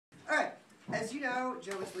As you know,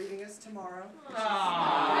 Joe is leaving us tomorrow.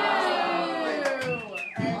 I'm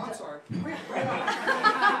sorry.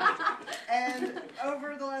 And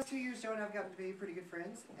over the last 2 years, Joe and I have gotten to be pretty good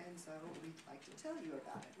friends, and so we'd like to tell you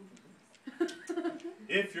about it.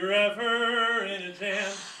 If you're ever in a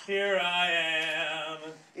jam, here I am.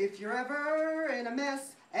 If you're ever in a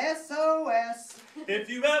mess, SOS.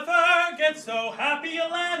 If you ever get so happy you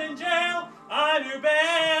land in jail, I'm your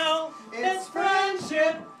bail. It's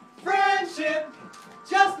friendship, friendship,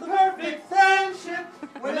 just the perfect friendship.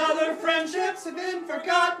 When other friendships have been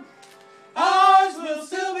forgot, ours will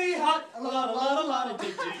still be hot. A lot of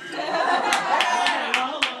dig, dig, dig. A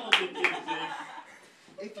lot of dig, dig, dig.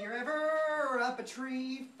 If you're ever up a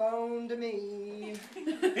tree, phone to me.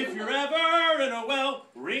 If you're ever in a well,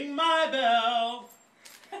 ring my bell.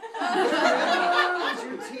 Lose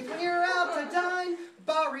your teeth when you're out to dine,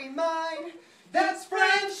 borrow mine. That's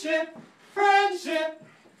friendship, friendship,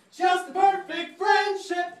 just the perfect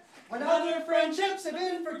friendship. When other friendships have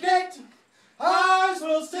been forget, ours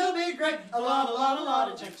will still be great. A lot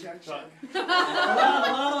of chuck, chuck, chuck. A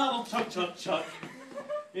lot of chuck, chuck, chuck.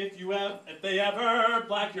 If they ever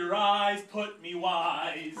black your eyes, put me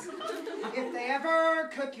wise. If they ever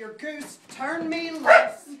cook your goose, turn me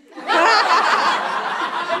loose. If they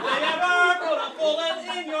ever put a bullet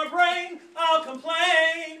in your brain, I'll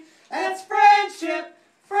complain. That's friendship,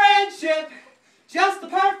 friendship, just the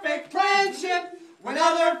perfect friendship. When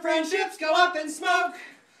other friendships go up in smoke,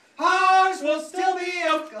 ours will still be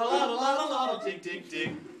oak. A lot of dig, dig,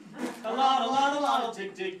 dig. A lot of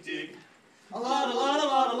dig, dig, dig. A lot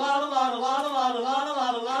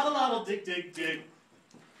of dig, dig, dig.